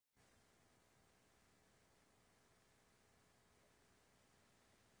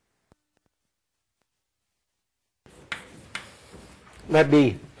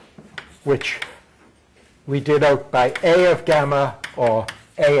which we denote by A of gamma or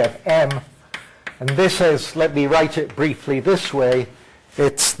A of M. And this is, let me write it briefly this way,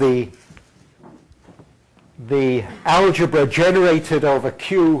 it's the algebra generated over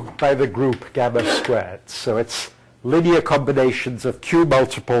Q by the group gamma squared. So it's linear combinations of Q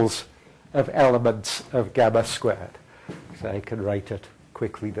multiples of elements of gamma squared. So I can write it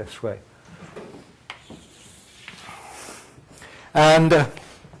quickly this way. And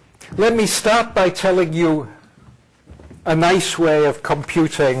let me start by telling you a nice way of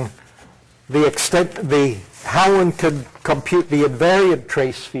computing the extent, how one can compute the invariant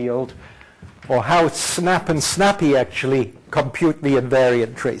trace field, or how Snap and Snappy actually compute the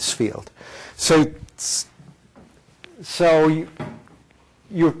invariant trace field. So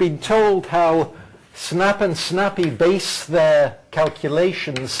you've been told how Snap and Snappy base their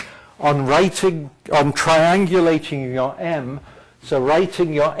calculations on triangulating your M. So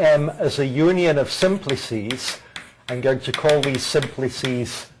writing your M as a union of simplices. I'm going to call these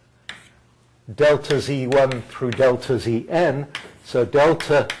simplices delta Z1 through delta Zn. So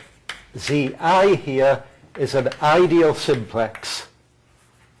delta Zi here is an ideal simplex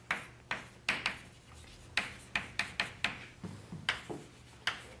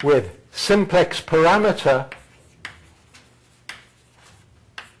with simplex parameter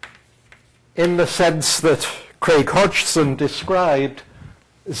in the sense that Craig Hodgson described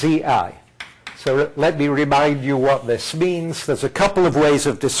Zi. So let me remind you what this means. There's a couple of ways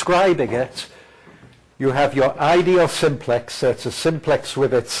of describing it. You have your ideal simplex, so it's a simplex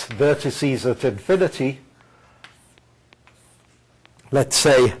with its vertices at infinity. Let's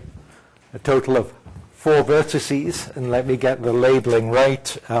say a total of 4 vertices, and let me get the labeling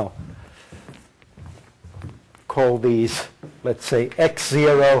right. I'll call these, let's say,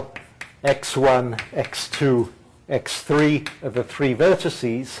 x0, x1, x2, x3 are the 3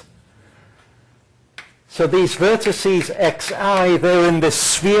 vertices. So these vertices xi, they're in this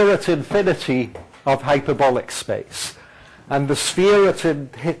sphere at infinity of hyperbolic space. And the sphere at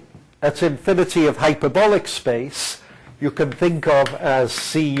infinity of hyperbolic space you can think of as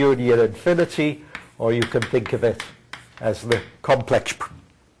C union infinity, or you can think of it as the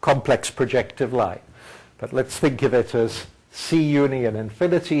complex projective line. But let's think of it as C union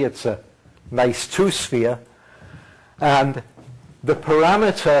infinity. It's a nice 2-sphere. And the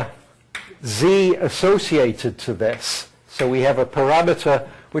parameter Z associated to this, so we have a parameter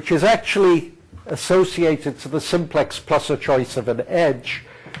which is actually associated to the simplex plus a choice of an edge.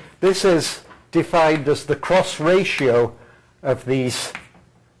 This is defined as the cross ratio of these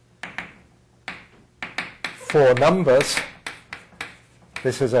 4 numbers.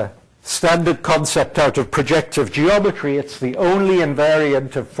 This is a standard concept out of projective geometry. It's the only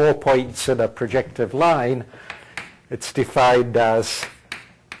invariant of 4 points in a projective line. It's defined as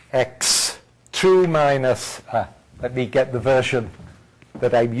x2 minus, let me get the version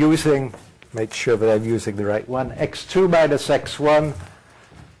that I'm using, make sure that I'm using the right one, x2 minus x1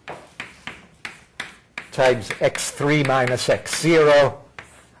 times x3 minus x0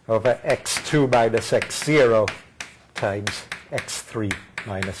 over x2 minus x0 times x3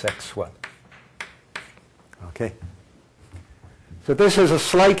 minus x1. Okay? So this is a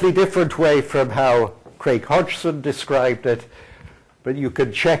slightly different way from how Craig Hodgson described it, but you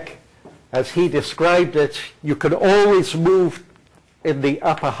can check as he described it. You can always move in the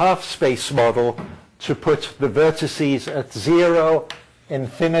upper half space model to put the vertices at 0,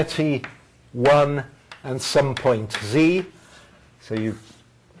 infinity, 1, and some point z. So you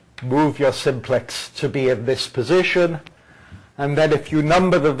move your simplex to be in this position. And then if you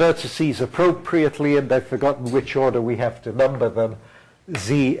number the vertices appropriately, and I've forgotten which order we have to number them,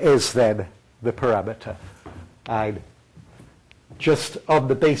 z is then the parameter. And just on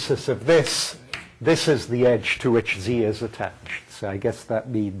the basis of this, this is the edge to which z is attached. So I guess that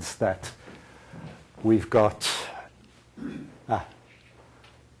means that we've got, I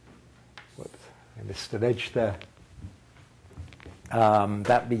missed an edge there.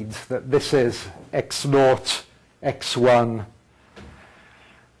 That means that this is x0, x1,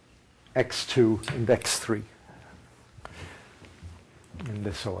 x2, and x3 in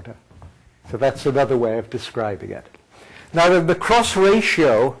this order. So that's another way of describing it. Now the cross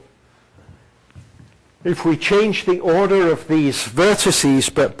ratio, if we change the order of these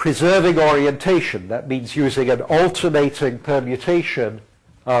vertices but preserving orientation, that means using an alternating permutation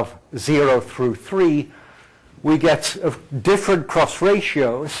of 0 through 3, we get different cross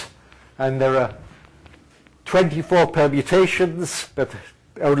ratios, and there are 24 permutations, but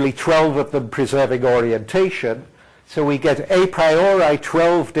only 12 of them preserving orientation. So we get a priori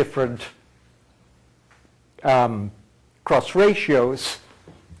 12 different cross ratios.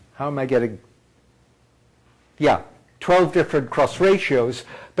 How am I getting? Yeah, 12 different cross ratios,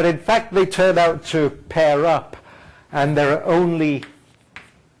 but in fact they turn out to pair up, and there are only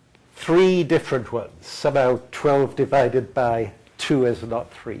 3 different ones. Somehow 12 divided by 2 is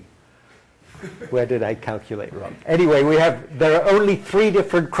not 3. Where did I calculate wrong? Anyway, there are only 3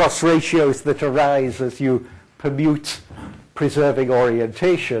 different cross ratios that arise as you permute preserving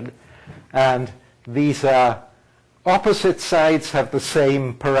orientation, and these are opposite sides have the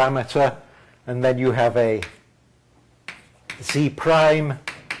same parameter, and then you have a z prime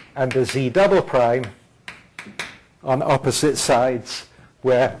and a z double prime on opposite sides,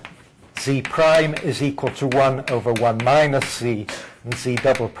 where z prime is equal to 1 over 1 minus z, and z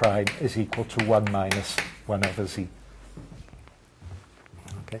double prime is equal to 1 minus 1 over z.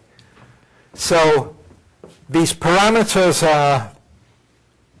 Okay. So these parameters are,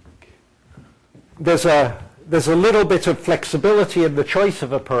 there's a little bit of flexibility in the choice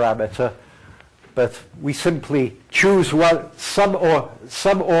of a parameter, but we simply choose some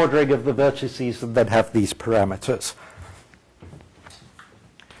ordering of the vertices and then have these parameters.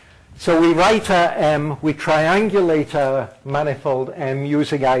 So we write our M, we triangulate our manifold M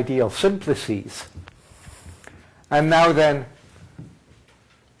using ideal simplices. And now then,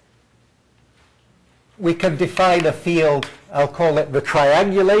 we can define a field, I'll call it the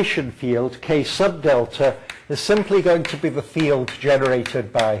triangulation field, K sub delta, is simply going to be the field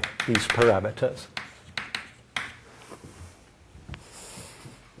generated by these parameters.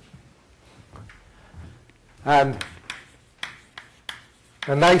 And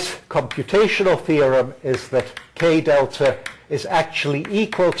a nice computational theorem is that K delta is actually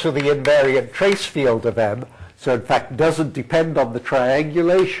equal to the invariant trace field of M, so in fact doesn't depend on the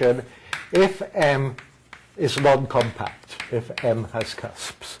triangulation if M is non-compact, if M has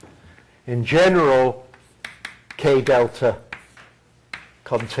cusps. In general, K delta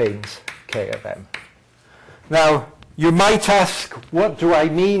contains K of M. Now, you might ask, what do I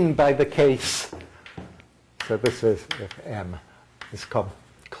mean by the case? So this is if M is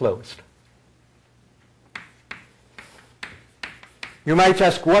closed. You might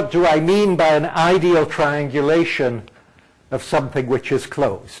ask, what do I mean by an ideal triangulation of something which is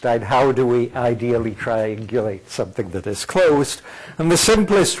closed? And how do we ideally triangulate something that is closed? And the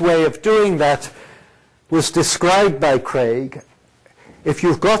simplest way of doing that was described by Craig. If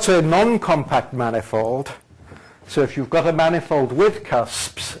you've got a non-compact manifold, so if you've got a manifold with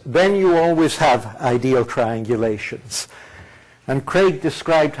cusps, then you always have ideal triangulations. And Craig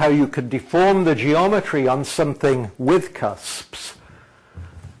described how you could deform the geometry on something with cusps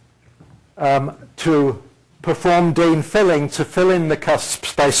to perform Dane filling to fill in the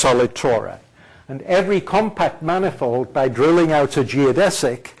cusps by solid tori. And every compact manifold, by drilling out a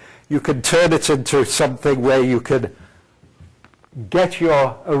geodesic, you can turn it into something where you could get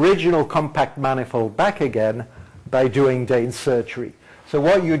your original compact manifold back again by doing Dane surgery. So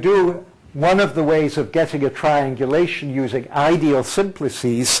what you do, one of the ways of getting a triangulation using ideal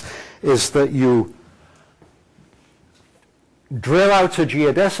simplices is that you drill out a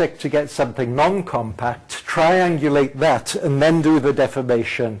geodesic to get something non-compact, triangulate that, and then do the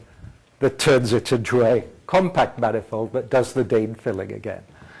deformation that turns it into a compact manifold that does the Dane filling again.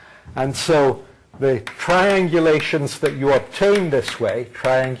 And so the triangulations that you obtain this way,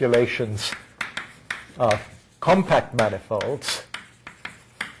 triangulations of compact manifolds,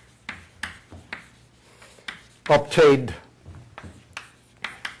 obtained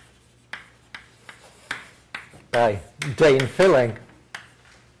by Dane filling,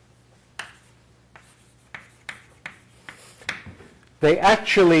 they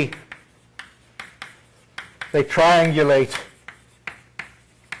triangulate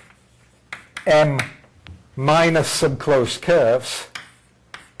M minus some closed curves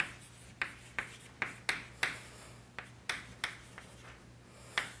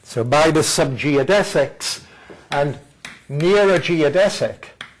so minus some geodesics, and near a geodesic.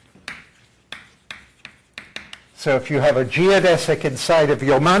 So if you have a geodesic inside of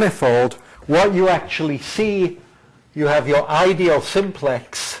your manifold, what you actually see, you have your ideal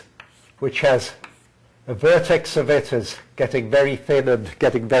simplex, which has a vertex of it is getting very thin and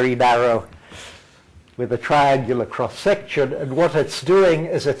getting very narrow with a triangular cross-section, and what it's doing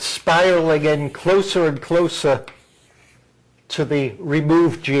is it's spiraling in closer and closer to the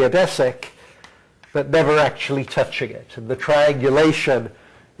removed geodesic, but never actually touching it. And the triangulation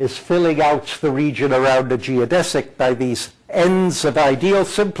is filling out the region around the geodesic by these ends of ideal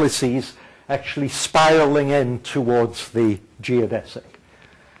simplices actually spiraling in towards the geodesic.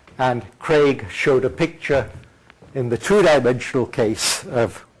 And Craig showed a picture in the two-dimensional case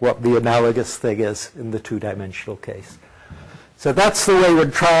of what the analogous thing is in the two-dimensional case. So that's the way one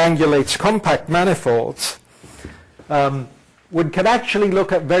triangulates compact manifolds. One can actually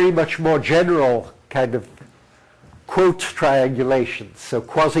look at very much more general kind of quote triangulations, so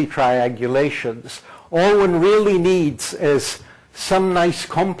quasi-triangulations. All one really needs is some nice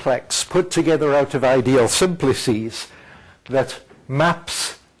complex put together out of ideal simplices that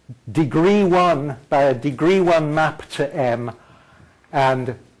maps degree 1 by a degree 1 map to M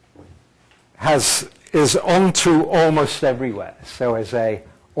and is onto almost everywhere. So as a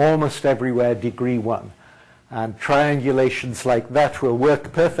almost everywhere degree 1. And triangulations like that will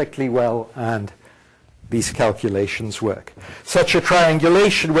work perfectly well, and these calculations work. Such a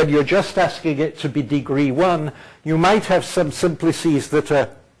triangulation, when you're just asking it to be degree 1, you might have some simplices that are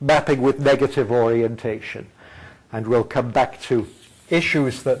mapping with negative orientation. And we'll come back to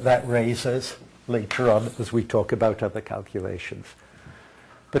issues that raises later on as we talk about other calculations.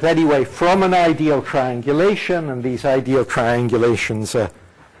 But anyway, from an ideal triangulation, and these ideal triangulations are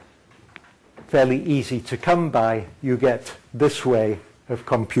fairly easy to come by, you get this way of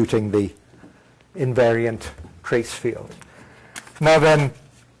computing the invariant trace field. Now then,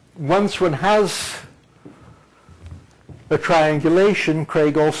 once one has a triangulation,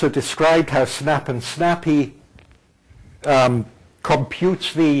 Craig also described how Snap and Snappy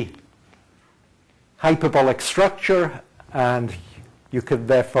computes the hyperbolic structure, and you can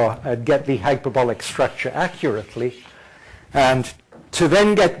therefore get the hyperbolic structure accurately. And to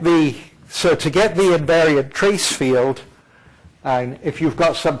then get the invariant trace field, and if you've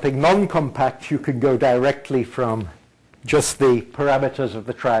got something non-compact, you can go directly from just the parameters of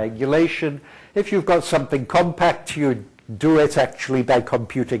the triangulation. If you've got something compact, you do it actually by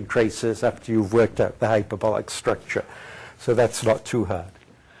computing traces after you've worked out the hyperbolic structure. So that's not too hard.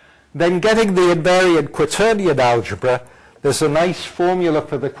 Then getting the invariant quaternion algebra, there's a nice formula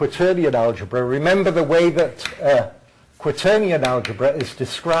for the quaternion algebra. Remember the way that quaternion algebra is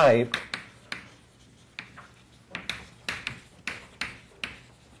described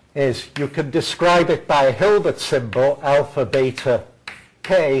is you can describe it by a Hilbert symbol, alpha, beta,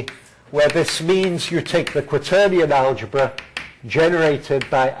 k, where this means you take the quaternion algebra generated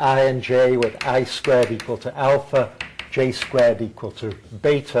by I and j with I squared equal to alpha, j squared equal to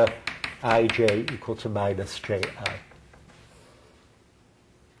beta, ij equal to minus ji.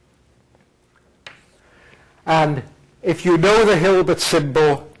 And if you know the Hilbert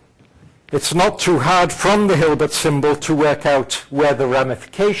symbol, it's not too hard from the Hilbert symbol to work out where the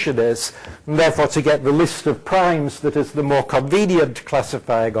ramification is, and therefore to get the list of primes that is the more convenient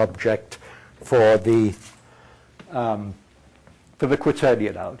classifying object for the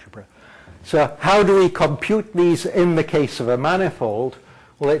quaternion algebra. So how do we compute these in the case of a manifold?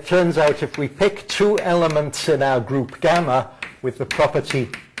 Well, it turns out if we pick two elements in our group gamma with the property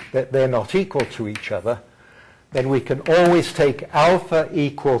that they're not equal to each other, then we can always take alpha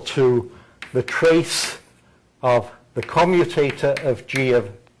equal to the trace of the commutator of g of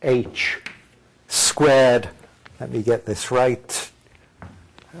h squared. Let me get this right.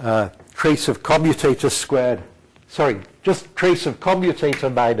 Trace of commutator squared. Sorry, just trace of commutator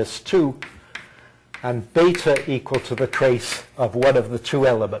minus 2, and beta equal to the trace of one of the two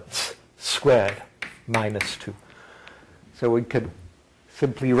elements squared minus 2. So we can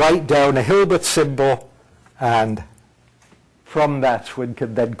simply write down a Hilbert symbol, and from that one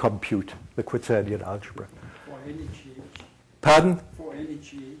can then compute the quaternion algebra. For any GH? Pardon? For any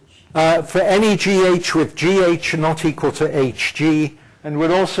GH? For any GH with GH not equal to HG, and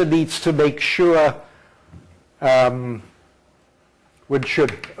one also needs to make sure one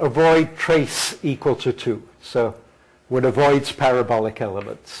should avoid trace equal to 2. So one avoids parabolic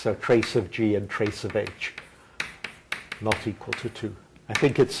elements, so trace of G and trace of H not equal to 2. I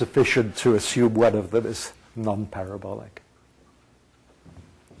think it's sufficient to assume one of them is non-parabolic.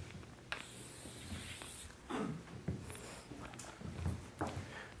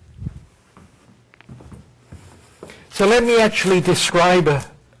 So let me actually describe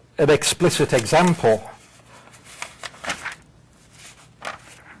an explicit example.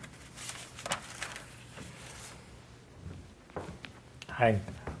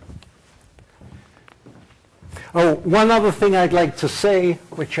 Oh, one other thing I'd like to say,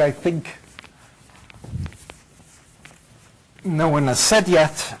 which I think no one has said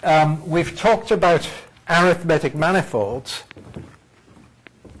yet. We've talked about arithmetic manifolds.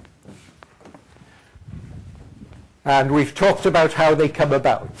 And we've talked about how they come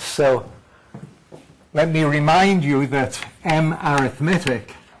about. So let me remind you that M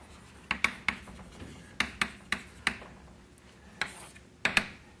arithmetic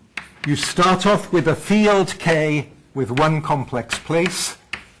you start off with a field K with one complex place.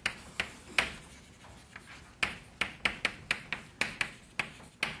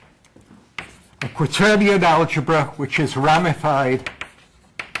 quaternion algebra which is ramified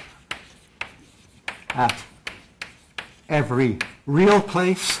at every real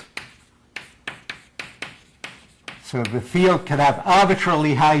place. So the field can have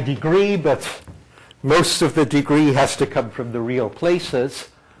arbitrarily high degree, but most of the degree has to come from the real places.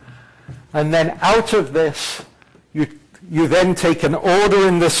 And then out of this, you then take an order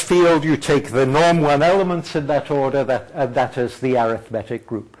in this field, you take the norm 1 elements in that order, and that is the arithmetic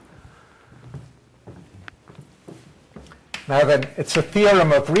group. Now then, it's a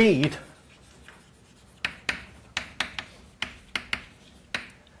theorem of Reed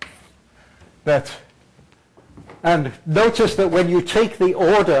that, and notice that when you take the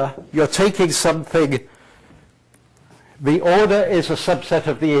order, you're taking something, the order is a subset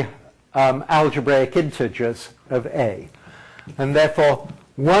of the algebraic integers of A. And therefore,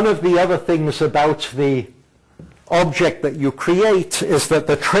 one of the other things about the object that you create is that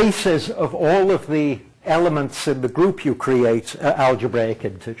the traces of all of the elements in the group you create are algebraic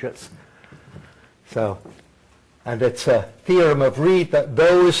integers. So, and it's a theorem of Reed that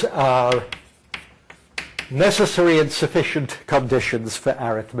those are necessary and sufficient conditions for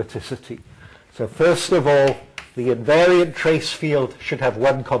arithmeticity. So first of all, the invariant trace field should have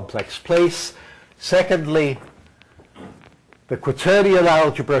one complex place. Secondly, the quaternion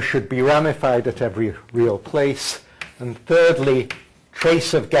algebra should be ramified at every real place. And thirdly,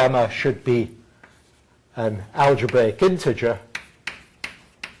 trace of gamma should be an algebraic integer.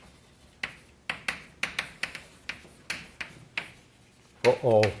 For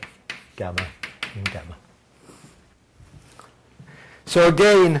all gamma in gamma. So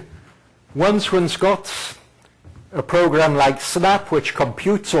again, once one's got a program like SNAP which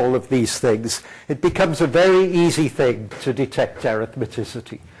computes all of these things, it becomes a very easy thing to detect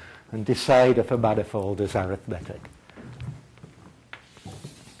arithmeticity and decide if a manifold is arithmetic.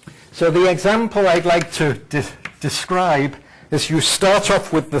 So the example I'd like to describe is you start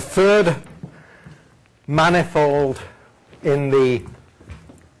off with the third manifold in the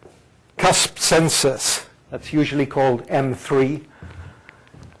cusp census. That's usually called M3.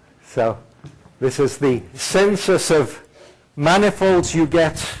 So this is the census of manifolds you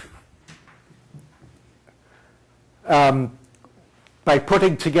get by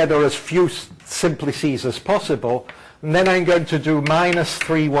putting together as few simplices as possible. And then I'm going to do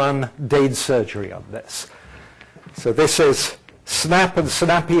 -3-1 Dade surgery on this. So this is SNAP, and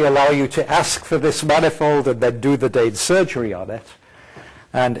SNAPy allow you to ask for this manifold and then do the Dade surgery on it.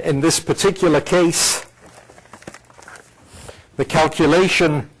 And in this particular case, the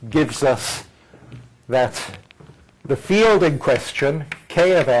calculation gives us that the field in question,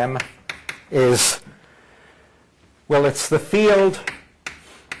 K of M, is, well, it's the field,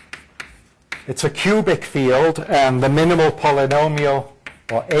 it's a cubic field, and the minimal polynomial,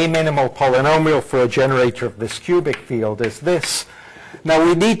 or a minimal polynomial for a generator of this cubic field is this. Now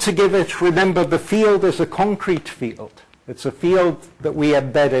we need to give it, remember the field is a concrete field. It's a field that we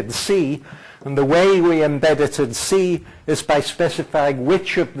embed in C, and the way we embed it in C is by specifying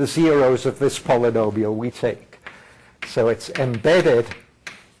which of the zeros of this polynomial we take. So it's embedded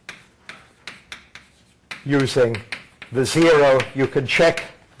using the zero. You can check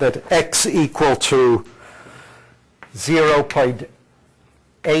that x equal to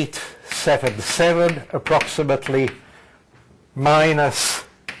 0.877 approximately minus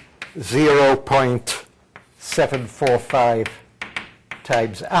 0.745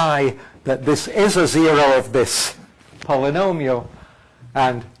 times I, that this is a zero of this polynomial,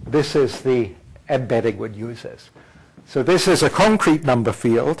 and this is the embedding one uses. So this is a concrete number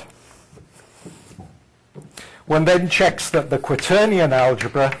field. One then checks that the quaternion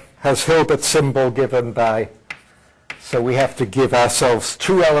algebra has Hilbert symbol given by, so we have to give ourselves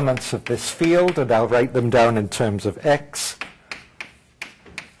two elements of this field, and I'll write them down in terms of x.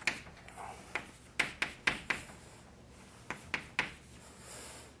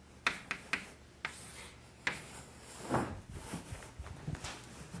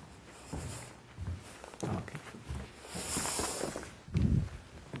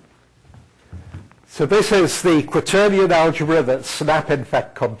 So this is the quaternion algebra that SNAP in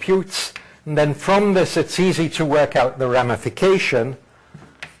fact computes, and then from this it's easy to work out the ramification.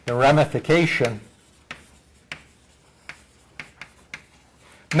 The ramification.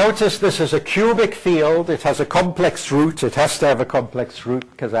 Notice this is a cubic field. It has a complex root. It has to have a complex root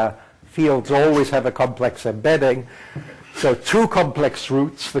because our fields always have a complex embedding. So two complex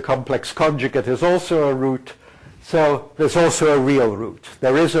roots. The complex conjugate is also a root. So there's also a real root.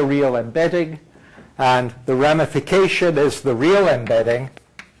 There is a real embedding. And the ramification is the real embedding.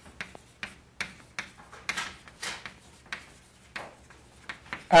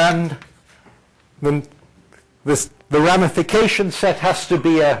 And the ramification set has to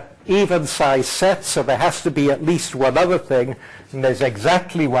be an even size set, so there has to be at least one other thing, and there's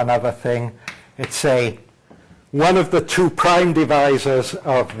exactly one other thing. It's one of the two prime divisors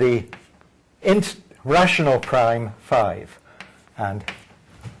of the rational prime 5. And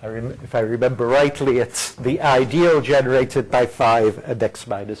if I remember rightly, it's the ideal generated by 5 and x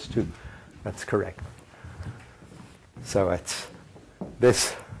minus 2. That's correct. So it's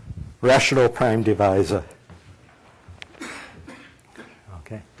this rational prime divisor.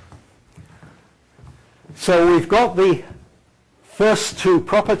 Okay. So we've got the first two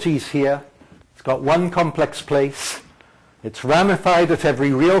properties here. It's got one complex place. It's ramified at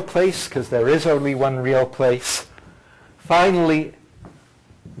every real place because there is only one real place. Finally,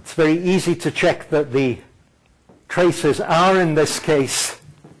 it's very easy to check that the traces are, in this case,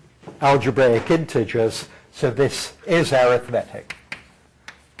 algebraic integers, so this is arithmetic.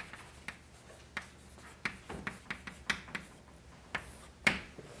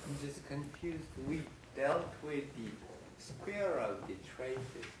 I'm just confused. We dealt with the square of the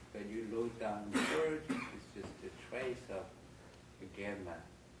traces. When you load down the word, it's just a trace of the gamma.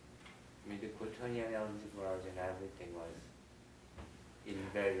 I mean, the quaternion algebra and everything was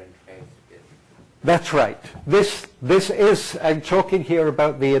invariant traces. That's right. This is, I'm talking here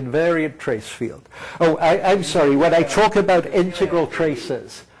about the invariant trace field. Oh, I'm sorry, when I talk about integral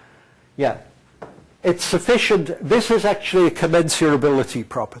traces, yeah, it's sufficient. This is actually a commensurability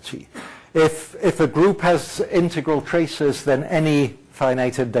property. If a group has integral traces, then any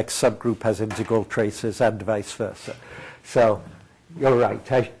finite index subgroup has integral traces and vice versa. So you're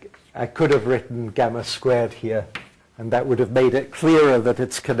right. I could have written gamma squared here, and that would have made it clearer that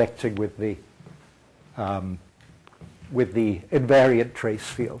it's connecting with the invariant trace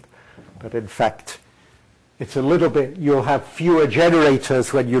field. But in fact, it's a little bit, you'll have fewer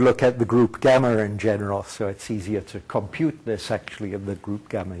generators when you look at the group gamma in general, so it's easier to compute this actually in the group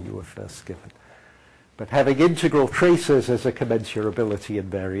gamma you were first given. But having integral traces is a commensurability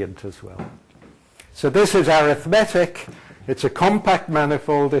invariant as well. So this is arithmetic. It's a compact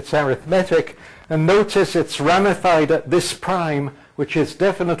manifold. It's arithmetic. And notice it's ramified at this prime, which is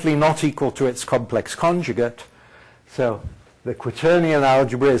definitely not equal to its complex conjugate. So the quaternion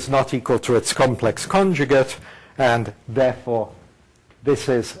algebra is not equal to its complex conjugate, and therefore this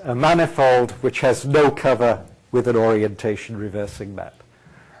is a manifold which has no cover with an orientation reversing map.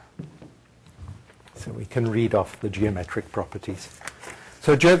 So we can read off the geometric properties.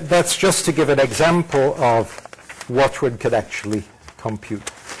 So that's just to give an example of what one can actually compute.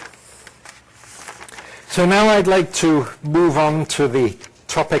 So now I'd like to move on to the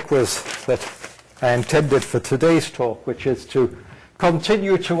topic that I intended for today's talk, which is to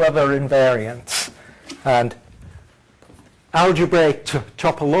continue to other invariants and algebraic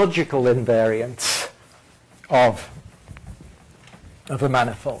topological invariants of a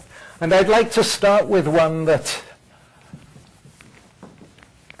manifold. And I'd like to start with one that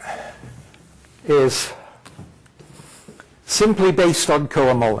is simply based on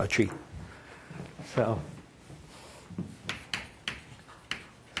cohomology. So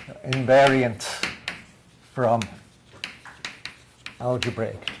invariant from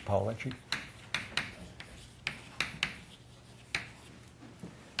algebraic topology.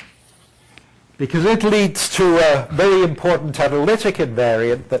 Because it leads to a very important analytic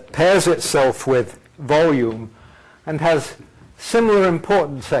invariant that pairs itself with volume and has similar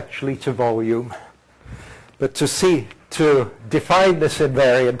importance actually to volume. But to define this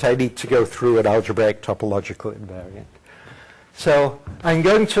invariant, I need to go through an algebraic topological invariant. So I'm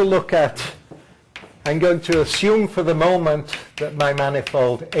going to assume for the moment that my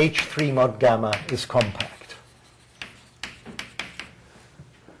manifold H3 mod gamma is compact.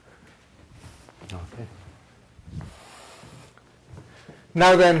 Okay.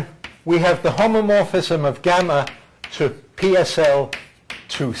 Now then, we have the homomorphism of gamma to PSL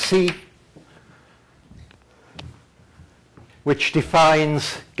 2C, which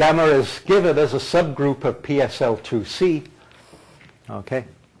defines gamma as given as a subgroup of PSL 2C. Okay.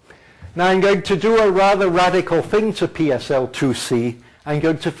 Now I'm going to do a rather radical thing to PSL 2C. I'm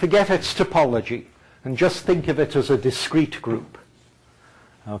going to forget its topology and just think of it as a discrete group.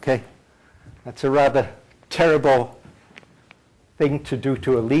 Okay. That's a rather terrible thing to do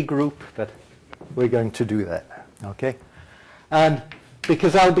to a Lie group, but we're going to do that. Okay. And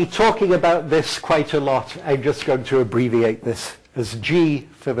because I'll be talking about this quite a lot, I'm just going to abbreviate this as G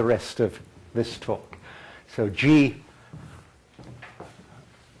for the rest of this talk. So G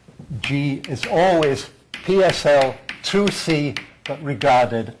is always PSL 2C, but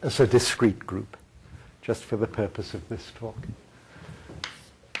regarded as a discrete group, just for the purpose of this talk.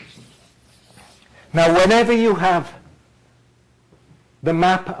 Now, whenever you have the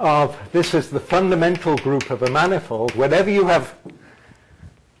map of, this is the fundamental group of a manifold, whenever you have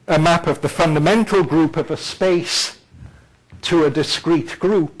a map of the fundamental group of a space to a discrete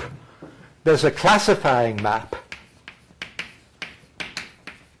group, there's a classifying map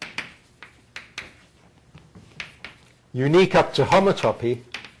unique up to homotopy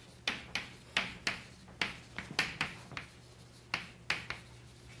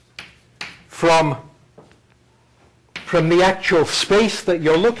from the actual space that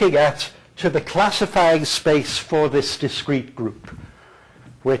you're looking at to the classifying space for this discrete group,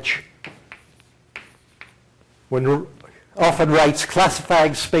 which one often writes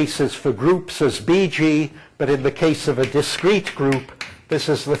classifying spaces for groups as BG, but in the case of a discrete group, this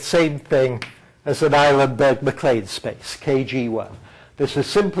is the same thing as an Eilenberg-MacLane space, KG1. This is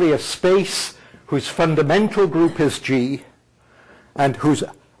simply a space whose fundamental group is G and whose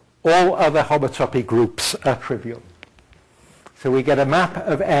all other homotopy groups are trivial. So we get a map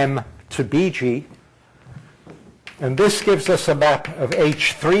of M to BG, and this gives us a map of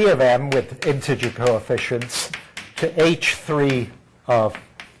H3 of M with integer coefficients to H3 of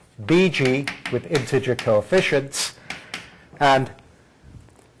BG with integer coefficients. And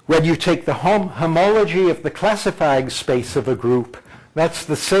when you take the homology of the classifying space of a group, that's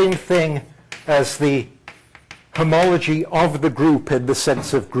the same thing as the homology of the group in the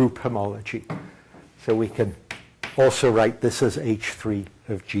sense of group homology. So we can also write this as H3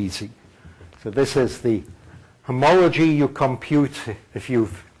 of GZ. So this is the homology you compute. If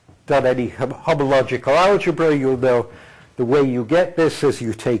you've done any homological algebra, you'll know the way you get this is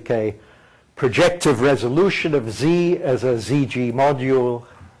you take a projective resolution of Z as a ZG module,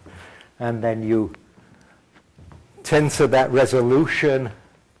 and then you tensor that resolution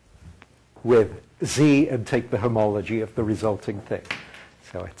with Z and take the homology of the resulting thing.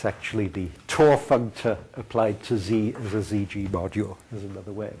 So it's actually the Tor functor applied to Z as a ZG module, is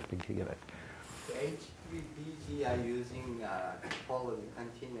another way of thinking of it. The H3BG are using topology,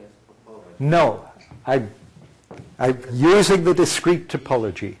 continuous topology. No, I'm using the discrete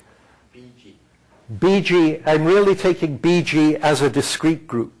topology. BG, I'm really taking BG as a discrete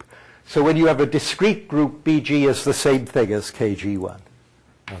group. So when you have a discrete group, BG is the same thing as KG1.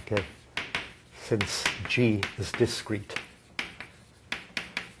 Okay, since G is discrete.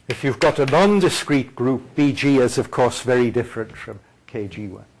 If you've got a non-discrete group, BG is, of course, very different from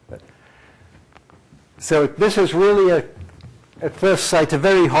KG1. So this is really, at first sight, a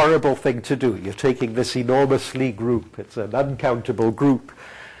very horrible thing to do. You're taking this enormous Lie group. It's an uncountable group.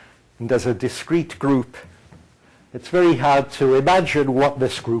 And as a discrete group, it's very hard to imagine what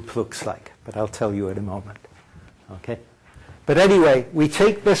this group looks like. But I'll tell you in a moment. Okay? But anyway, we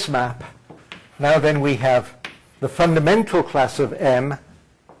take this map. Now then we have the fundamental class of M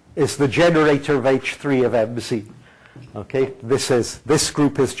is the generator of H3 of MZ. Okay, this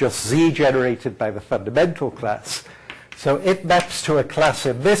group is just Z generated by the fundamental class. So it maps to a class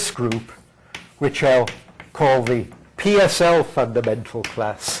in this group, which I'll call the PSL fundamental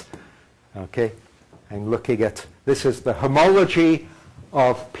class. Okay, I'm looking at, this is the homology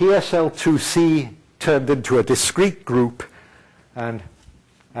of PSL2C turned into a discrete group, and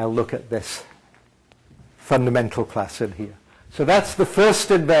I'll look at this fundamental class in here. So that's the first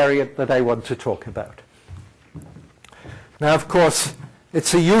invariant that I want to talk about. Now, of course,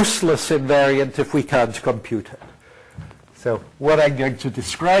 it's a useless invariant if we can't compute it. So what I'm going to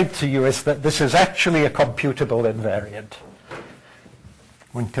describe to you is that this is actually a computable invariant.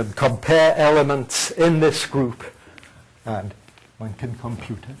 One can compare elements in this group, and one can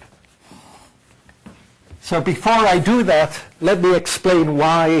compute it. So before I do that, let me explain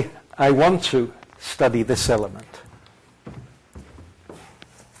why I want to study this element.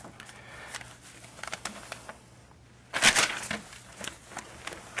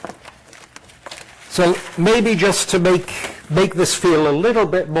 So maybe just to make this feel a little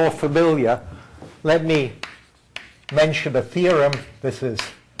bit more familiar, let me mention a theorem. This is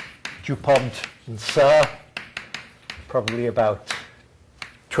Dupont and Serre, probably about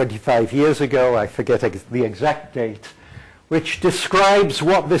 25 years ago, I forget the exact date, which describes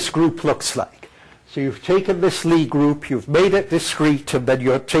what this group looks like. So you've taken this Lie group, you've made it discrete, and then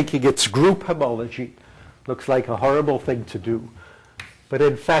you're taking its group homology. Looks like a horrible thing to do. But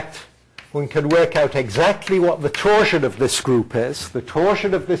in fact, one can work out exactly what the torsion of this group is. The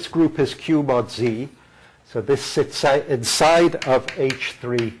torsion of this group is Q mod Z. So this sits inside of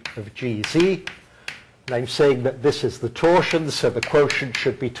H3 of GZ. And I'm saying that this is the torsion, so the quotient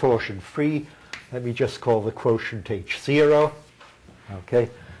should be torsion-free. Let me just call the quotient H0. Okay?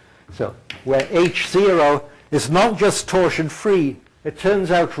 So where H0 is not just torsion-free, it turns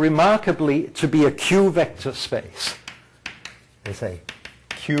out remarkably to be a Q vector space. There's a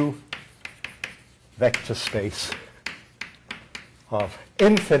Q vector space of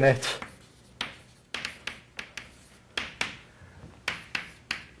infinite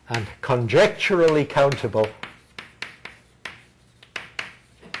and conjecturally countable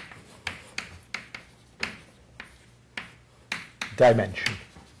dimension.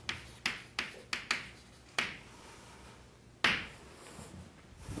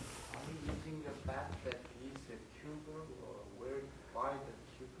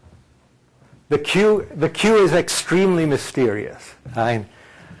 The Q is extremely mysterious.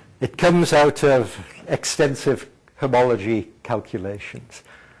 It comes out of extensive homology calculations.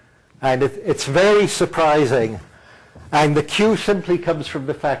 And it's very surprising. And the Q simply comes from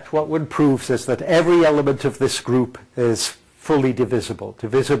the fact what one proves is that every element of this group is fully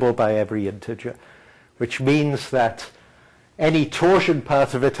divisible by every integer, which means that any torsion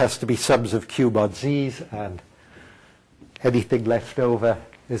part of it has to be sums of Q mod z's, and anything left over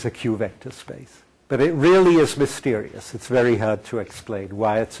is a Q vector space. But it really is mysterious. It's very hard to explain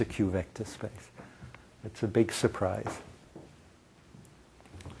why it's a Q vector space. It's a big surprise.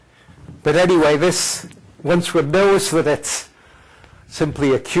 But anyway, this, once one knows that it's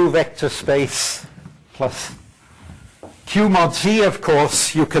simply a Q vector space plus Q mod z, of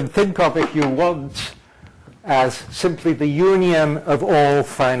course, you can think of, if you want, as simply the union of all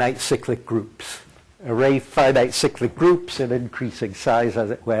finite cyclic groups. Array finite cyclic groups in increasing size,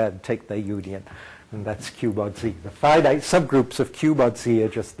 as it were, and take their union. And that's Q mod z. The finite subgroups of Q mod z are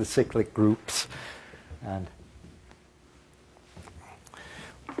just the cyclic groups. And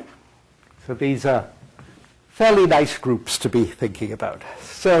so these are fairly nice groups to be thinking about.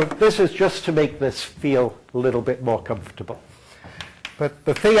 So this is just to make this feel a little bit more comfortable. But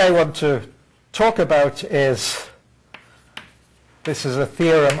the thing I want to talk about is, this is a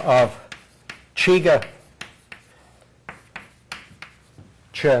theorem of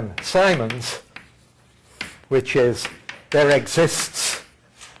Chern-Simons, which is there exists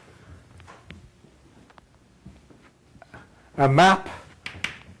a map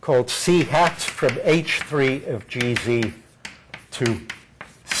called C hat from H3 of GZ to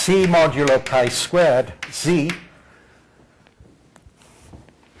C modulo pi squared Z.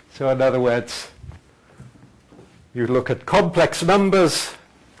 So in other words, you look at complex numbers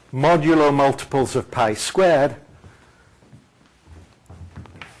modulo multiples of pi squared,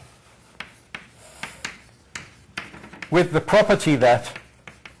 with the property that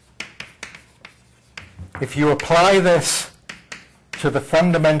if you apply this to the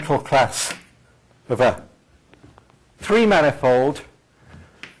fundamental class of a 3-manifold,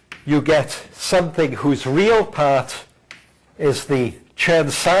 you get something whose real part is the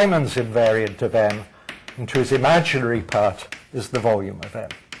Chern-Simons invariant of M, and whose imaginary part is the volume of M.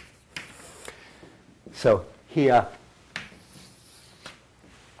 So here,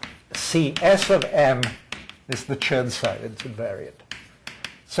 Cs of M is the Chern-Simons invariant.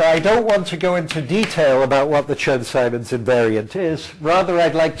 So I don't want to go into detail about what the Chern-Simons invariant is. Rather,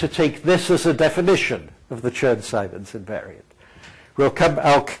 I'd like to take this as a definition of the Chern-Simons invariant.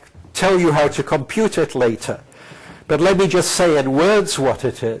 I'll tell you how to compute it later. But let me just say in words what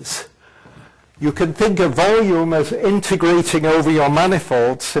it is. You can think of volume as integrating over your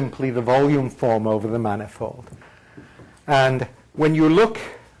manifold, simply the volume form over the manifold. And when you look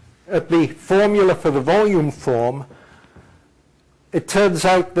at the formula for the volume form, it turns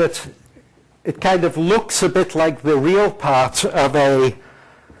out that it kind of looks a bit like the real part of a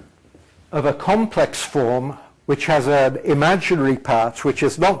complex form, which has an imaginary part, which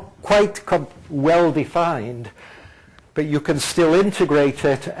is not quite well defined, but you can still integrate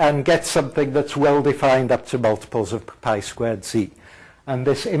it and get something that's well defined up to multiples of pi squared z. And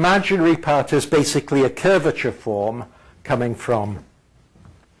this imaginary part is basically a curvature form coming from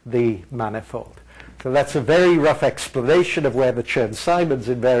the manifold. So that's a very rough explanation of where the Chern-Simons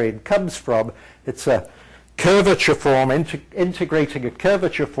invariant comes from. It's a curvature form, integrating a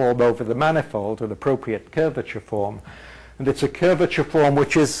curvature form over the manifold, an appropriate curvature form. And it's a curvature form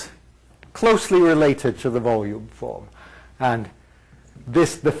which is closely related to the volume form. And the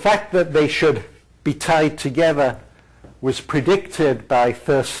fact that they should be tied together was predicted by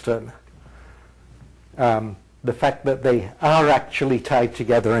Thurston. The fact that they are actually tied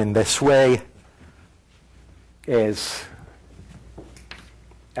together in this way is,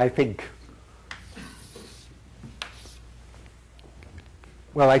 I think,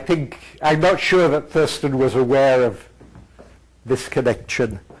 I'm not sure that Thurston was aware of this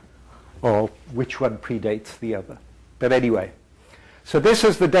connection or which one predates the other. But anyway, so this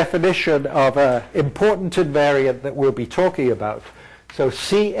is the definition of an important invariant that we'll be talking about. So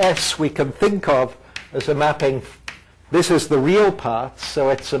CS we can think of as a mapping. This is the real part, so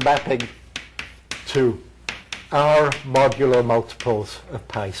it's a mapping to R modulo multiples of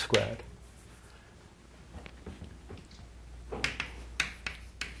pi squared.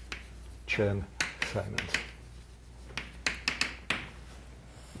 Chern-Simons.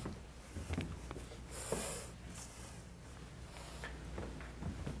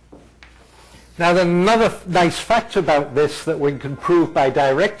 Now, then another nice fact about this that we can prove by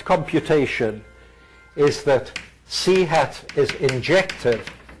direct computation is that C hat is injected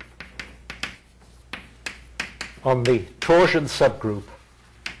on the torsion subgroup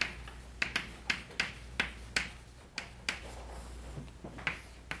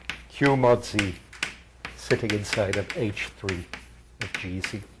Q mod Z sitting inside of H3 of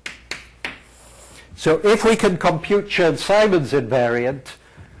GZ. So if we can compute Chern-Simons invariant,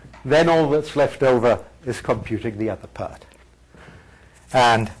 then all that's left over is computing the other part.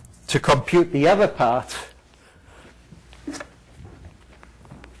 And to compute the other part,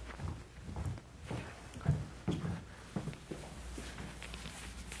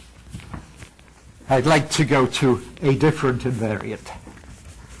 I'd like to go to a different invariant.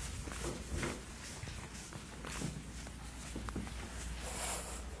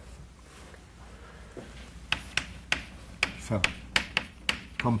 So,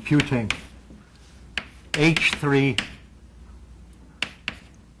 computing H3,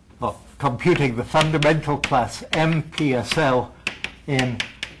 computing the fundamental class M-PSL in,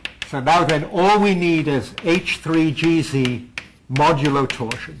 so now then all we need is H3GZ modulo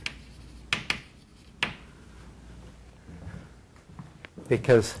torsion.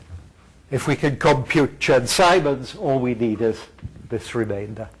 Because if we can compute Chern-Simons, all we need is this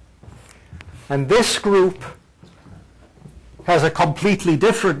remainder. And this group has a completely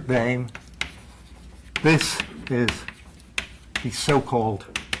different name. This is the so-called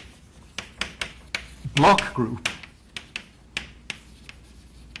block group,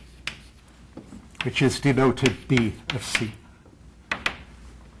 which is denoted B of C.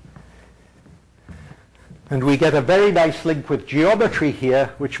 And we get a very nice link with geometry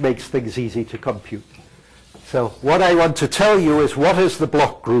here, which makes things easy to compute. So what I want to tell you is what is the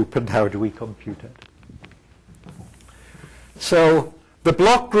block group and how do we compute it? So the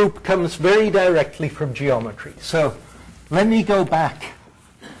block group comes very directly from geometry. So let me go back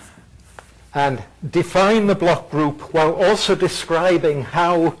and define the block group while also describing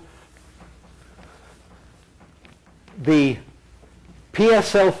how the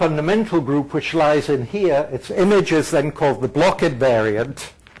PSL fundamental group, which lies in here, its image is then called the block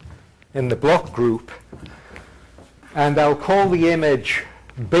invariant in the block group, and I'll call the image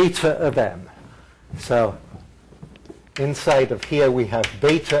beta of M. So inside of here we have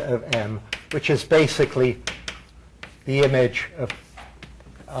beta of M, which is basically the image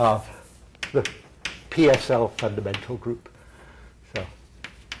of the PSL fundamental group. So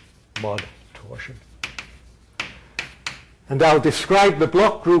mod torsion. And I'll describe the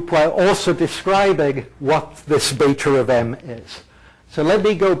block group while also describing what this beta of M is. So let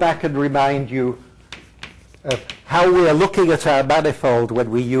me go back and remind you of how we are looking at our manifold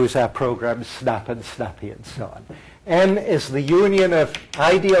when we use our programs snap and snappy and so on. N is the union of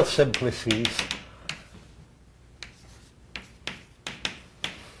ideal simplices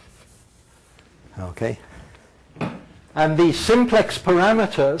okay, and the simplex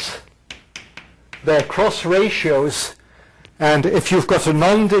parameters, they're cross ratios, and if you've got a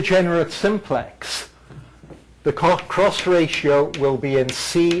non-degenerate simplex, the cross ratio will be in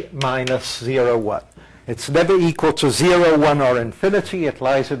C minus 0, 1. It's never equal to 0, 1, or infinity. It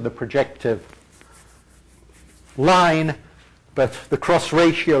lies in the projective line, but the cross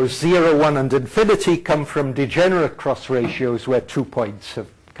ratios 0, 1, and infinity come from degenerate cross ratios where 2 points have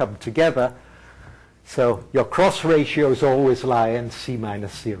come together. So your cross ratios always lie in C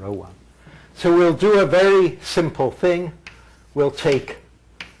minus 0, 1. So we'll do a very simple thing. We'll take,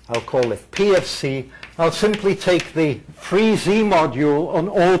 I'll call it P of C. I'll simply take the free Z module on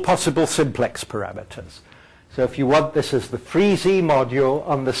all possible simplex parameters. So if you want, this is the free Z module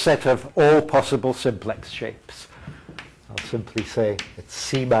on the set of all possible simplex shapes. I'll simply say it's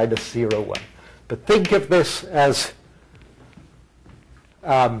C minus 0, 1. But think of this as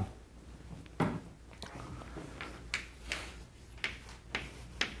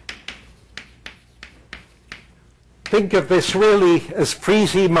think of this really as free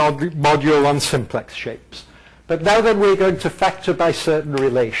Z module on simplex shapes. But now then we're going to factor by certain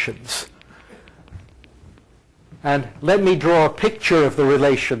relations. And let me draw a picture of the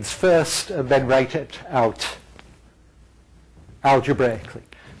relations first and then write it out algebraically.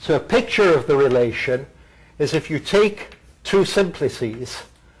 So a picture of the relation is if you take two simplices.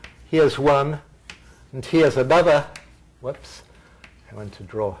 Here's one, and here's another. Whoops, I want to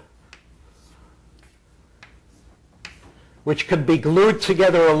draw. Which can be glued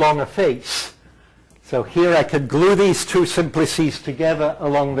together along a face. So here I can glue these two simplices together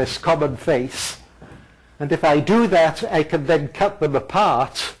along this common face. And if I do that, I can then cut them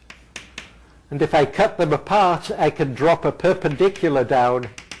apart. And if I cut them apart, I can drop a perpendicular down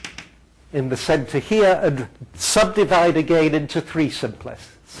in the center here and subdivide again into three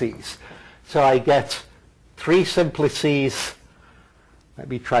simplices. So I get three simplices. Let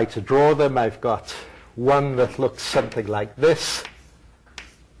me try to draw them. I've got one that looks something like this.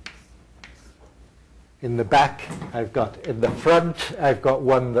 In the back, in the front, I've got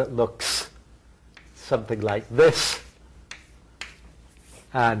one that looks something like this.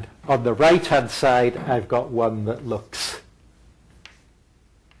 And on the right-hand side, I've got one that looks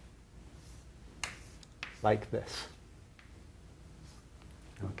like this.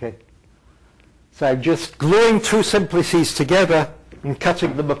 Okay? So I'm just gluing two simplices together and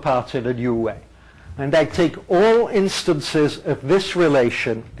cutting them apart in a new way. And I take all instances of this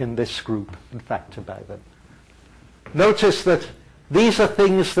relation in this group and factor by them. Notice that these are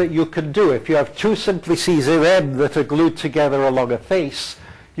things that you can do. If you have two simplices of M that are glued together along a face,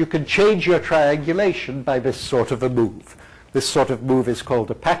 you can change your triangulation by this sort of a move. This sort of move is called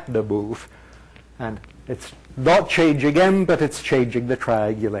a Packner move. And it's not changing M, but it's changing the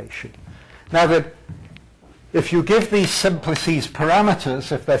triangulation. Now that if you give these simplices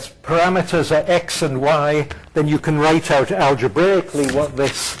parameters, if their parameters are x and y, then you can write out algebraically what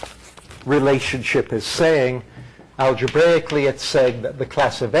this relationship is saying. Algebraically, it's saying that the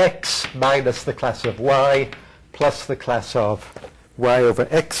class of x minus the class of y plus the class of y over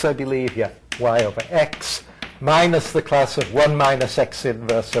x, I believe, yeah, y over x, minus the class of 1 minus x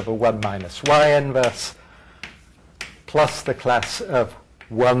inverse over 1 minus y inverse, plus the class of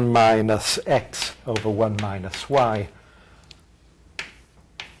 1 minus x over 1 minus y.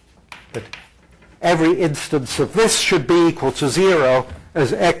 But every instance of this should be equal to 0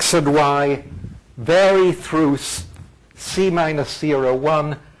 as x and y vary through c minus 0,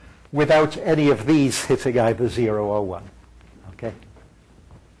 1 without any of these hitting either 0 or 1. Okay?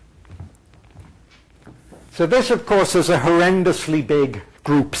 So this, of course, is a horrendously big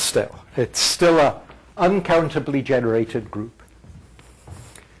group still. It's still an uncountably generated group.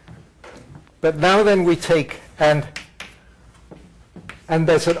 But now then we take, and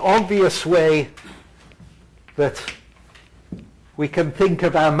there's an obvious way that we can think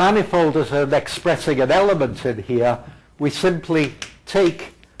of our manifold as an expressing an element in here. We simply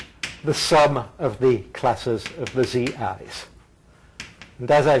take the sum of the classes of the zi's.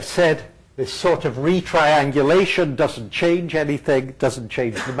 And as I've said, this sort of retriangulation doesn't change anything, doesn't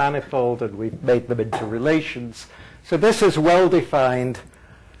change the manifold, and we've made them into relations. So this is well defined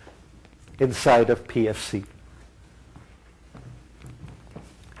inside of P of C.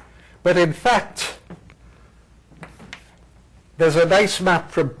 But in fact, there's a nice map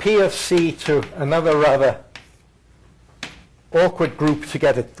from P of C to another rather awkward group to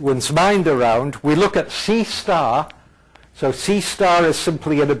get one's mind around. We look at C star. So C star is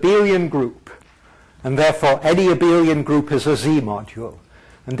simply an abelian group. And therefore, any abelian group is a Z module.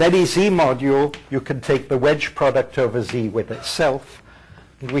 And any Z module, you can take the wedge product over Z with itself.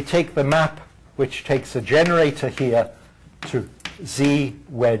 And we take the map, which takes a generator here, to Z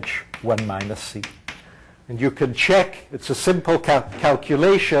wedge 1 minus C. And you can check, it's a simple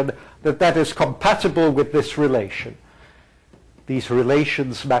calculation, that that is compatible with this relation. These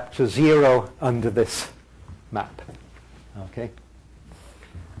relations map to 0 under this map. Okay?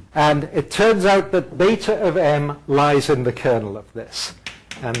 And it turns out that beta of M lies in the kernel of this.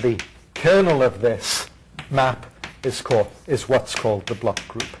 And the kernel of this map is what's called the block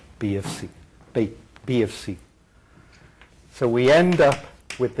group, B of C. B of C. So we end up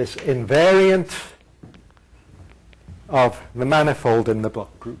with this invariant of the manifold in the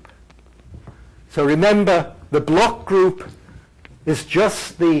block group. So remember, the block group is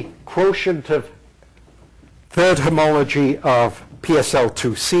just the quotient of third homology of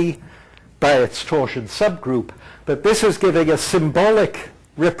PSL2C by its torsion subgroup, but this is giving a symbolic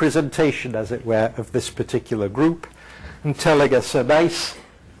representation, as it were, of this particular group and telling us a nice,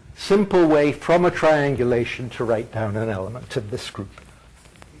 simple way from a triangulation to write down an element of this group.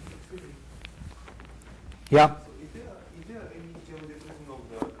 Yeah? Is there any geometrization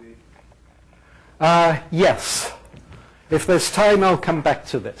of the yes. If there's time, I'll come back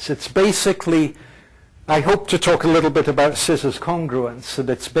to this. It's basically, I hope to talk a little bit about scissors congruence, and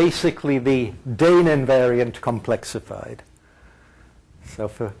it's basically the Dane invariant complexified. So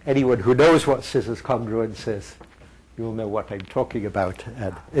for anyone who knows what scissors congruence is, you'll know what I'm talking about.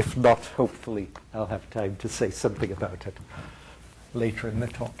 And if not, hopefully I'll have time to say something about it later in the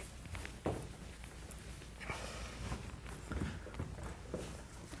talk.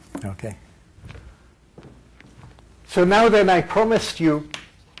 Okay. So now then, I promised you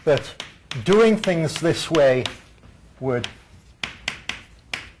that doing things this way would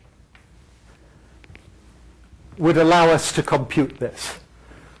allow us to compute this.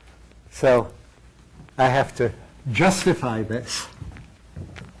 So I have to justify this.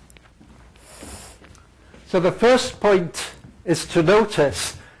 So the first point is to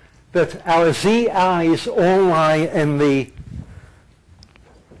notice that our zi's all lie in the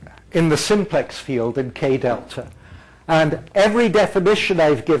simplex field in k delta. And every definition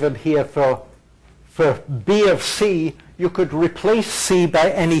I've given here for B of C, you could replace C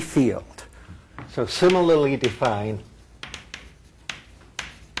by any field. So similarly define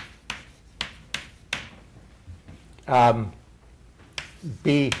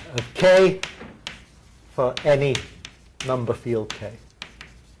B of K for any number field K.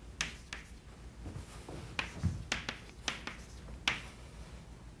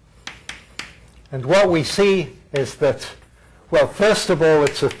 And what we see is that, well, first of all,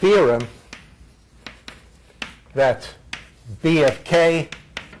 it's a theorem that B of K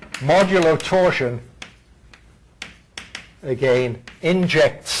modulo torsion, again,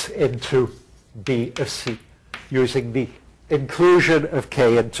 injects into B of C using the inclusion of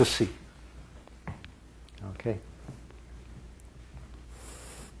K into C. Okay.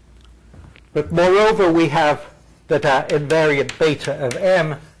 But moreover, we have that our invariant beta of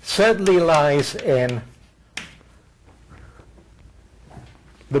M certainly lies in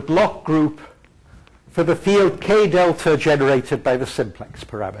the block group for the field K delta generated by the simplex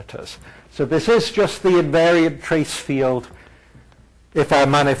parameters. So this is just the invariant trace field if our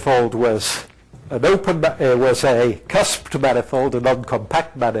manifold was was a cusped manifold, a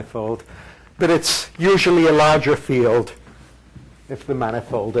non-compact manifold, but it's usually a larger field if the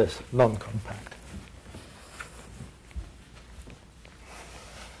manifold is non-compact.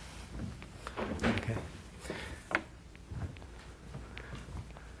 Okay.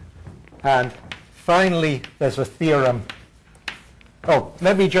 And finally, there's a theorem. Oh,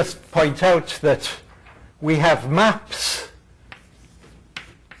 let me just point out that we have maps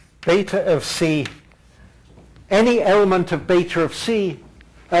beta of C, any element of beta of C,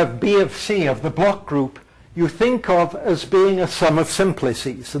 of B of C, of the block group, you think of as being a sum of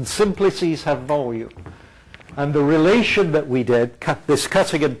simplices, and simplices have volume. And the relation that we did, this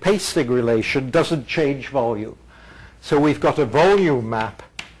cutting and pasting relation, doesn't change volume. So we've got a volume map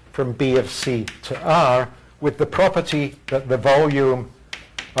from B of C to R with the property that the volume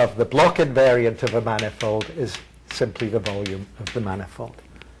of the block invariant of a manifold is simply the volume of the manifold.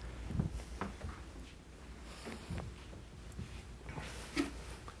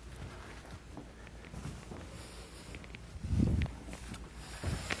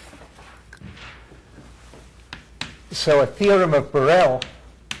 So a theorem of Borel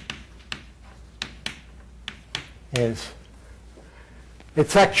is,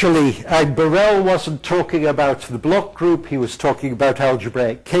 it's actually, Borel wasn't talking about the block group, he was talking about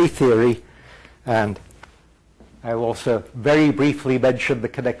algebraic K-theory, and I'll also very briefly mention the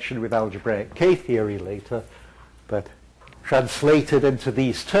connection with algebraic K-theory later, but translated into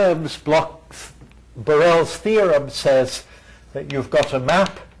these terms, Borel's theorem says that you've got a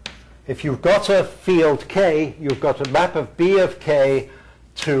map. If you've got a field K, you've got a map of B of K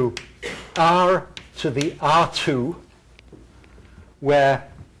to R to the R2, where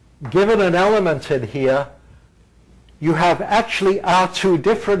given an element in here, you have actually R2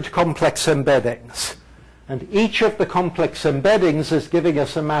 different complex embeddings. And each of the complex embeddings is giving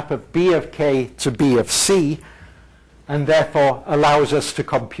us a map of B of K to B of C, and therefore allows us to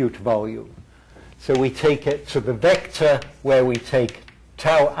compute volume. So we take it to the vector where we take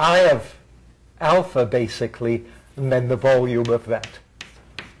tau I of alpha, basically, and then the volume of that.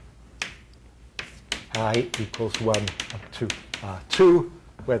 I equals 1 up to R2,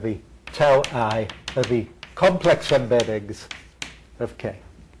 where the tau I are the complex embeddings of K.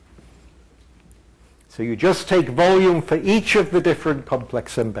 So you just take volume for each of the different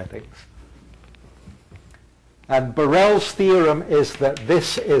complex embeddings. And Borel's theorem is that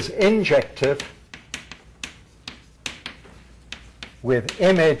this is injective with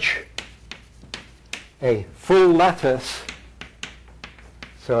image a full lattice.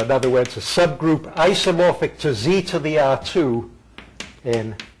 So in other words, a subgroup isomorphic to Z to the R2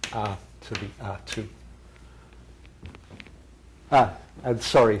 in R to the R2. And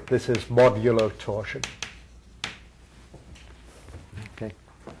sorry, this is modulo torsion. Okay.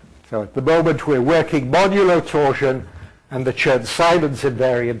 So at the moment we're working modulo torsion, and the Chern-Simons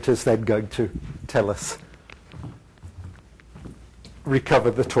invariant is then going to tell us,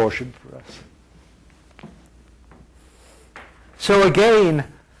 recover the torsion for us. So again,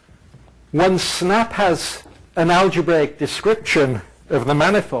 once SNAP has an algebraic description of the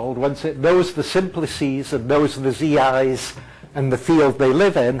manifold, once it knows the simplices and knows the zi's and the field they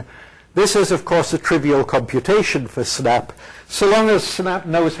live in, this is, of course, a trivial computation for SNAP, so long as SNAP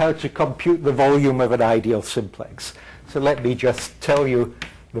knows how to compute the volume of an ideal simplex. So let me just tell you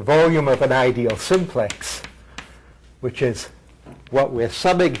the volume of an ideal simplex, which is what we're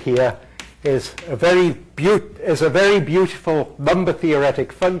summing here, is a very beautiful number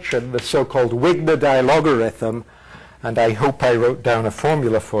theoretic function, the so-called Wigner logarithm, and I hope I wrote down a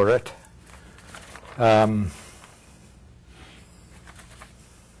formula for it.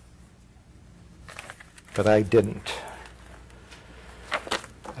 But I didn't.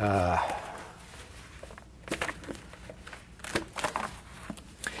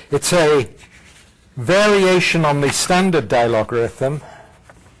 It's a variation on the standard logarithm.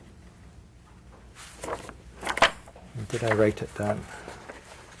 Did I write it down?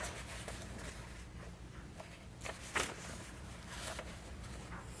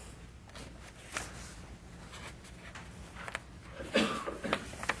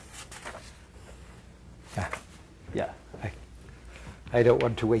 I don't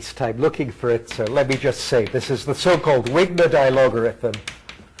want to waste time looking for it, so let me just say this is the so-called Wigner logarithm,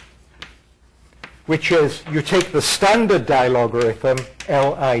 which is you take the standard logarithm,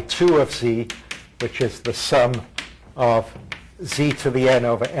 Li2 of z, which is the sum of z to the n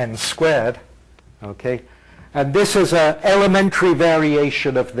over n squared, okay? And this is an elementary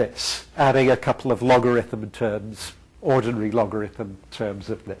variation of this, adding a couple of logarithm terms, ordinary logarithm terms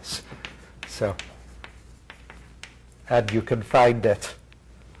of this. So, and you can find it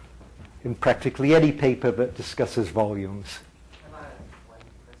in practically any paper that discusses volumes.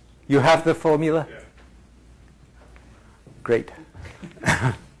 You have the formula? Yeah. Great.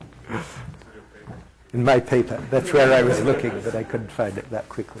 In my paper. That's where I was looking, but I couldn't find it that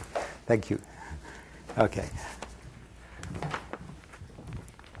quickly. Thank you. Okay.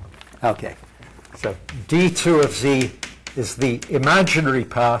 Okay. So d2 of z is the imaginary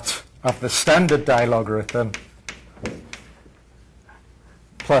part of the standard logarithm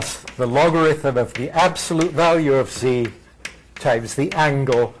plus the logarithm of the absolute value of z times the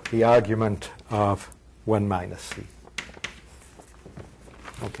angle, the argument of 1 minus z.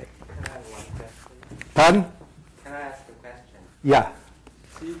 Okay. Can I have one question? Pardon? Can I ask a question? Yeah.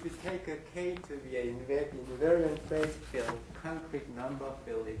 So if you take a K to be an invariant phase field, concrete number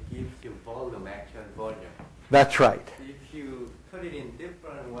field, it gives you volume, actual volume. That's right. If you put it in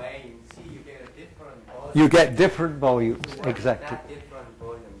different way in C, you get a different volume. You get different volumes, So what exactly. is that different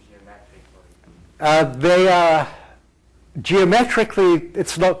volume geometrically? They are geometrically,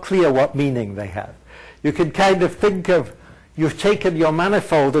 it's not clear what meaning they have. You can kind of think of, you've taken your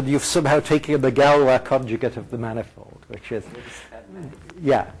manifold and you've somehow taken the Galois conjugate of the manifold, which is, What does that mean?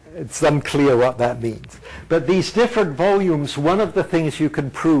 yeah, it's unclear what that means. But these different volumes, one of the things you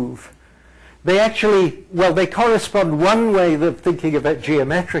can prove, they actually, well, they correspond one way of thinking of it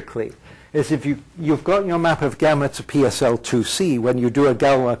geometrically, is if you've got your map of gamma to PSL2C, when you do a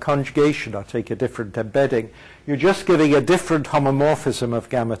Galois conjugation or take a different embedding, you're just giving a different homomorphism of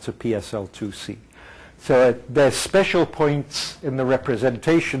gamma to PSL2C. So there's special points in the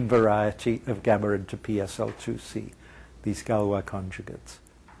representation variety of gamma into PSL2C, these Galois conjugates.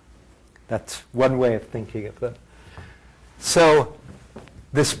 That's one way of thinking of them. So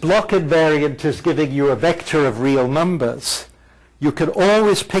this block invariant is giving you a vector of real numbers. You can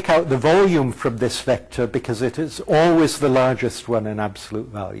always pick out the volume from this vector because it is always the largest one in absolute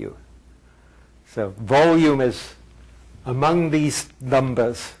value. So volume is, among these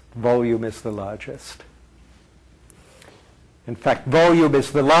numbers, volume is the largest. In fact, volume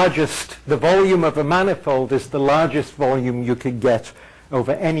is the largest, the volume of a manifold is the largest volume you can get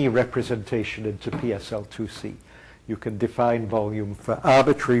over any representation into PSL2C. You can define volume for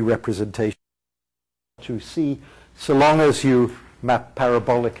arbitrary representation 2C so long as you map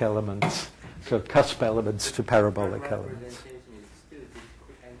parabolic elements, so cusp elements to parabolic elements. Representation is still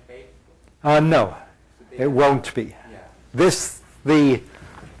discrete and faithful. No, So it won't be. Yeah. This, the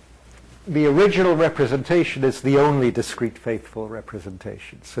original representation is the only discrete faithful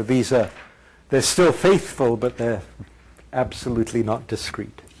representation. So these are, they're still faithful, but they're absolutely not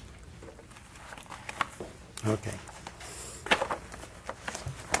discrete. Okay.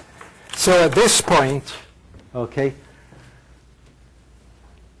 So at this point, okay,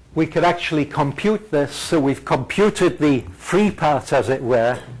 we could actually compute this. So we've computed the free part, as it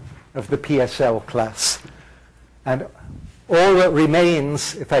were, of the PSL class. And all that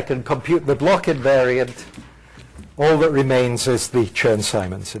remains, if I can compute the block invariant, all that remains is the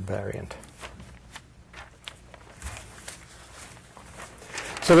Chern-Simons invariant.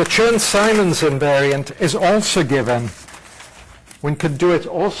 So the Chern-Simons invariant is also given. One can do it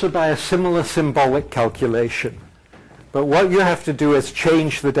also by a similar symbolic calculation. But what you have to do is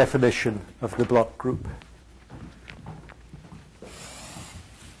change the definition of the block group.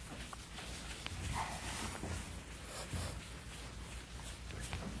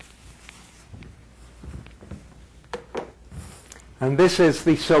 And this is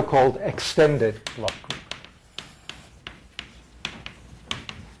the so-called extended block group.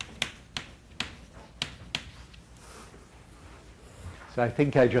 So I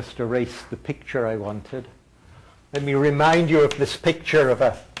think I just erased the picture I wanted. Let me remind you of this picture of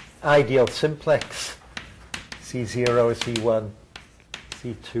an ideal simplex. C0, C1,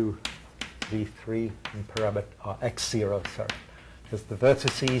 C2, Z3, and parameter, or X0, sorry. Just the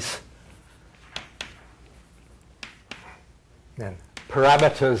vertices. Then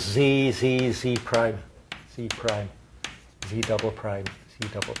parameters Z, Z, Z prime, Z prime, Z double prime, Z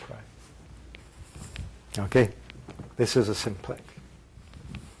double prime. Okay? This is a simplex.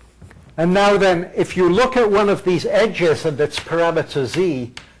 And now then, if you look at one of these edges and its parameter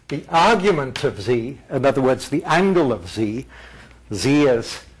Z, the argument of Z, in other words, the angle of Z, Z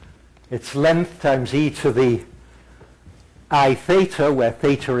is its length times e to the I theta, where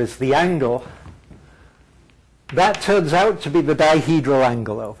theta is the angle, that turns out to be the dihedral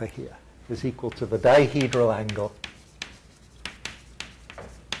angle over here, is equal to the dihedral angle.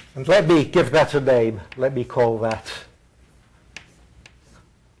 And let me give that a name. Let me call that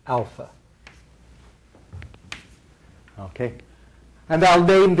alpha. Okay? And I'll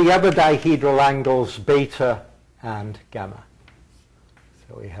name the other dihedral angles beta and gamma.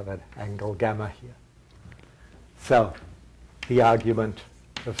 So we have an angle gamma here. So the argument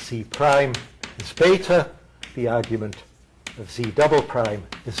of Z prime is beta. The argument of Z double prime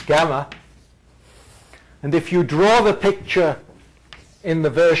is gamma. And if you draw the picture in the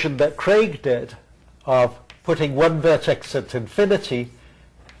version that Craig did of putting one vertex at infinity,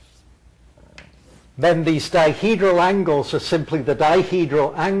 then these dihedral angles are simply the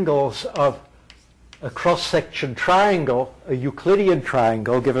dihedral angles of a cross-section triangle, a Euclidean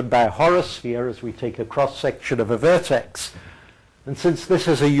triangle given by a horosphere as we take a cross-section of a vertex. And since this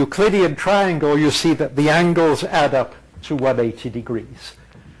is a Euclidean triangle, you see that the angles add up to 180 degrees.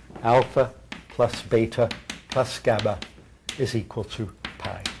 Alpha plus beta plus gamma is equal to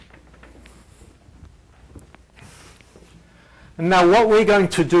pi. And now what we're going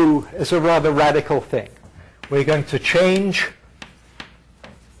to do is a rather radical thing. We're going to change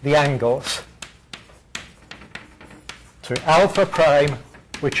the angles to alpha prime,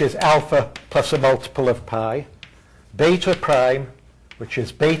 which is alpha plus a multiple of pi, beta prime, which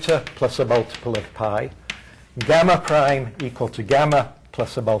is beta plus a multiple of pi, gamma prime equal to gamma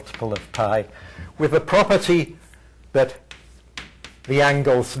plus a multiple of pi, with the property that the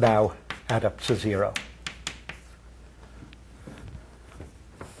angles now add up to 0.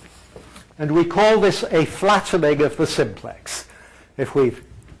 And we call this a flattening of the simplex. If we've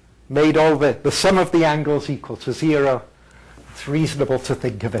made all the sum of the angles equal to 0, it's reasonable to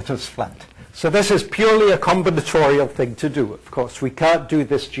think of it as flat. So this is purely a combinatorial thing to do. Of course, we can't do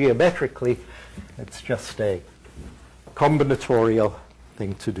this geometrically. It's just a combinatorial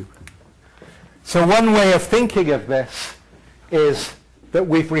thing to do. So one way of thinking of this is that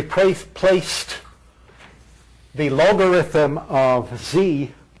we've replaced the logarithm of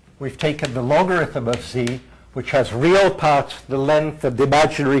z. We've taken the logarithm of z, which has real part the length and the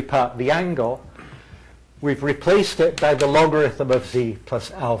imaginary part the angle. We've replaced it by the logarithm of z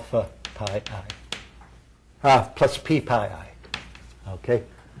plus alpha pi I, plus p pi I. Okay?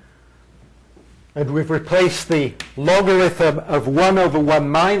 And we've replaced the logarithm of 1 over 1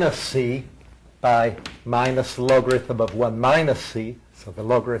 minus c by minus the logarithm of 1 minus c. So the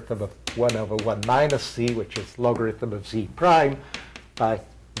logarithm of 1 over 1 minus c, which is logarithm of z prime, by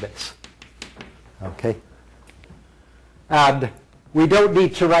this. Okay? And we don't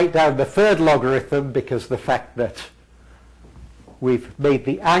need to write down the third logarithm because the fact that we've made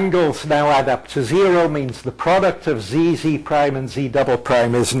the angles now add up to 0 means the product of z, z prime, and z double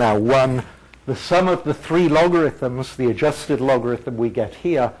prime is now 1. The sum of the three logarithms, the adjusted logarithm we get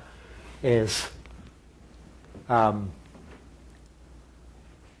here, is the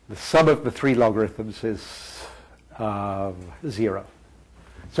sum of the three logarithms is 0.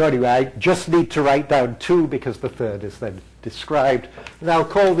 So anyway, I just need to write down 2 because the third is then described. And I'll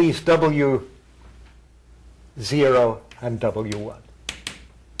call these W0 and W1.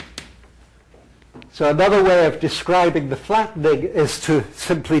 So another way of describing the flattening is to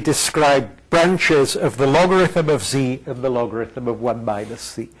simply describe branches of the logarithm of z and the logarithm of 1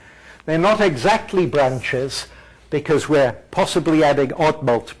 minus z. They're not exactly branches because we're possibly adding odd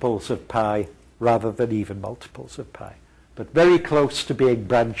multiples of pi rather than even multiples of pi, but very close to being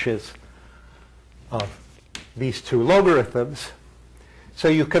branches of these two logarithms. So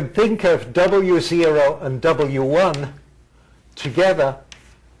you can think of W0 and W1 together.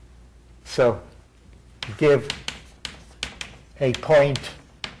 So give a point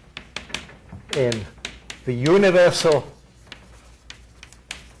in the universal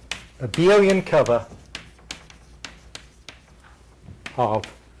abelian cover of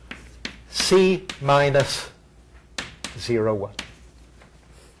C minus 0, 1.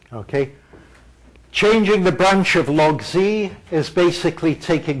 Okay? Changing the branch of log z is basically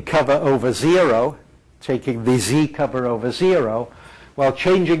taking cover over 0, taking the z cover over 0, while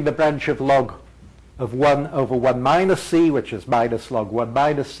changing the branch of log of 1 over 1 minus c, which is minus log 1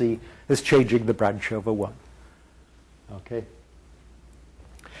 minus c, is changing the branch over 1. Okay?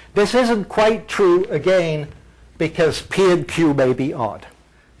 This isn't quite true, again, because p and q may be odd.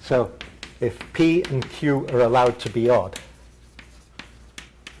 So if p and q are allowed to be odd,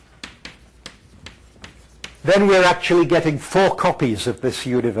 then we're actually getting 4 copies of this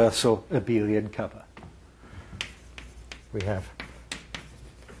universal abelian cover. We have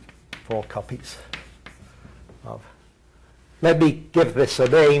 4 copies of. Let me give this a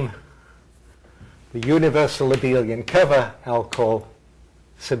name. The universal abelian cover I'll call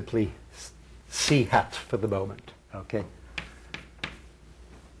simply C hat for the moment, okay,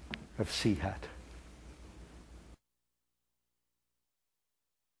 of C hat.